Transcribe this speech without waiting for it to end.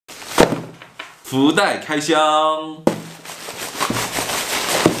福袋开箱。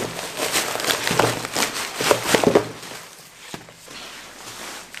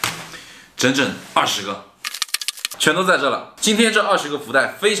整整20个，全都在这了。今天这20个福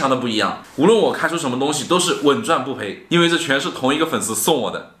袋非常的不一样，无论我开出什么东西都是稳赚不赔，因为这全是同一个粉丝送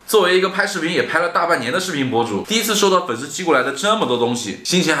我的。作为一个拍视频也拍了大半年的视频博主，第一次收到粉丝寄过来的这么多东西，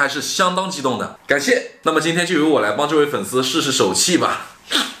心情还是相当激动的，感谢。那么今天就由我来帮这位粉丝试试手气吧，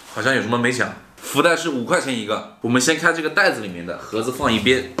好像有什么没讲。福袋是5块钱一个，我们先开这个袋子里面的，盒子放一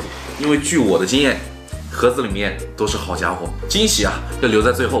边，因为据我的经验，盒子里面都是好家伙，惊喜啊要留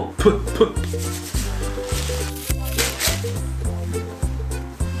在最后。噗噗。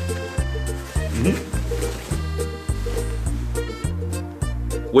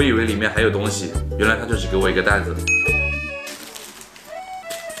我以为里面还有东西，原来他就只给我一个袋子。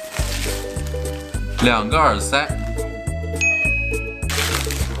2个耳塞，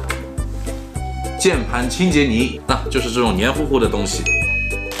键盘清洁泥，就是这种黏糊糊的东西。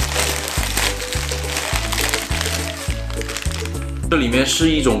这里面是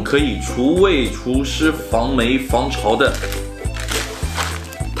一种可以除味、除湿、防霉、防潮的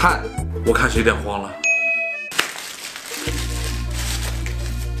碳，我看是有点慌了。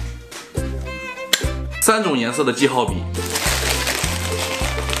3种颜色的记号笔，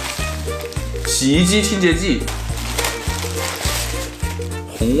洗衣机清洁剂，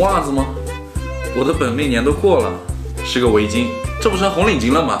红袜子吗？我的本命年都过了，是个围巾，这不成红领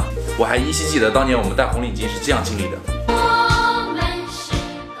巾了吗？我还依稀记得当年我们戴红领巾是这样清理的。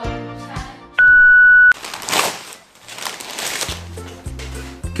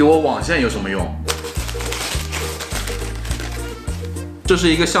给我网线有什么用？这是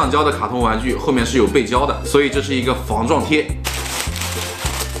一个橡胶的卡通玩具，后面是有背胶的，所以这是一个防撞贴。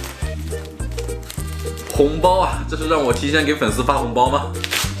红包啊，这是让我提前给粉丝发红包吗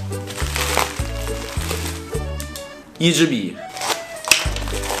？1支笔，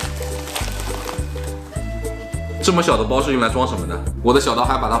这么小的包是用来装什么的？我的小刀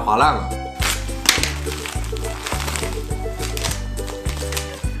还把它划烂了。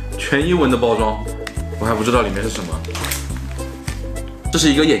全英文的包装，我还不知道里面是什么。这是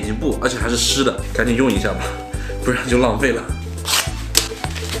一个眼镜布，而且还是湿的，赶紧用一下吧，不然就浪费了。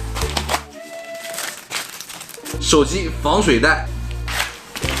手机防水袋，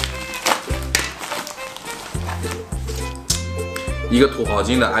一个土豪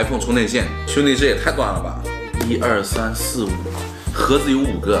金的 iPhone 充电线，兄弟这也太短了吧！1、2、3、4、5，盒子有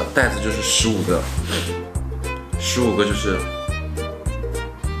5个，袋子就是15个，15个就是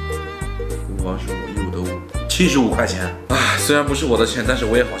5、25、1、5的5，75块钱啊！虽然不是我的钱，但是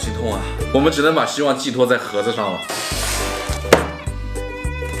我也好心痛啊。我们只能把希望寄托在盒子上了。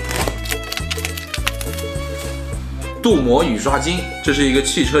镀膜雨刷巾，这是一个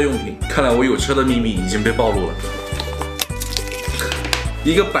汽车用品，看来我有车的秘密已经被暴露了。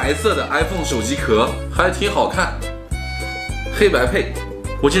一个白色的 iPhone 手机壳，还挺好看，黑白配，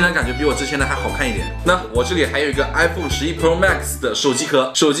我竟然感觉比我之前的还好看一点。那我这里还有一个 iPhone 11 Pro Max 的手机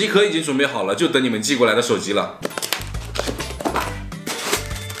壳，手机壳已经准备好了，就等你们寄过来的手机了。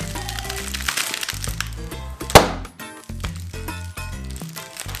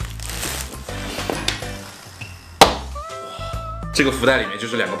这个福袋里面就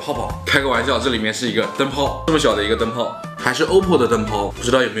是2个泡泡，开个玩笑，这里面是一个灯泡，这么小的一个灯泡，还是 OPPO 的灯泡，不知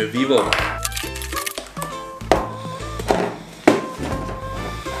道有没有 vivo 的。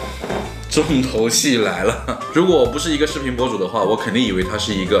重头戏来了！如果我不是一个视频博主的话，我肯定以为它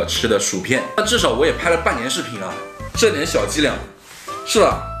是一个吃的薯片。那至少我也拍了半年视频啊，这点小伎俩。是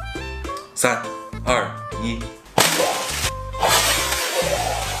了，3、2、1。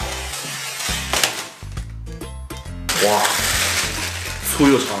哇！粗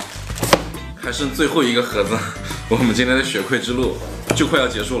又长，还剩最后一个盒子，我们今天的血亏之路就快要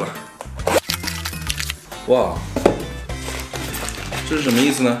结束了。哇，这是什么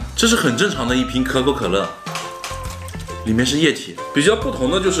意思呢？这是很正常的一瓶可口可乐，里面是液体。比较不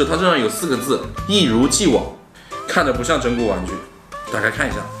同的就是它这上有4个字，一如既往，看着不像真骨玩具。打开看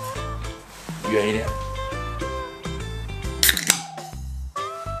一下，远一点，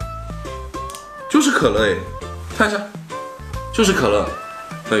就是可乐哎，看一下，就是可乐。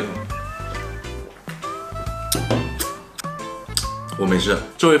喝一口，我没事。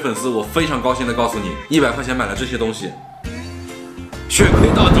这位粉丝，我非常高兴的告诉你，100块钱买了这些东西，血亏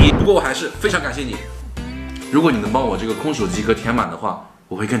到底。不过我还是非常感谢你。如果你能帮我这个空手机壳填满的话，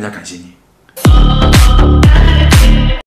我会更加感谢你。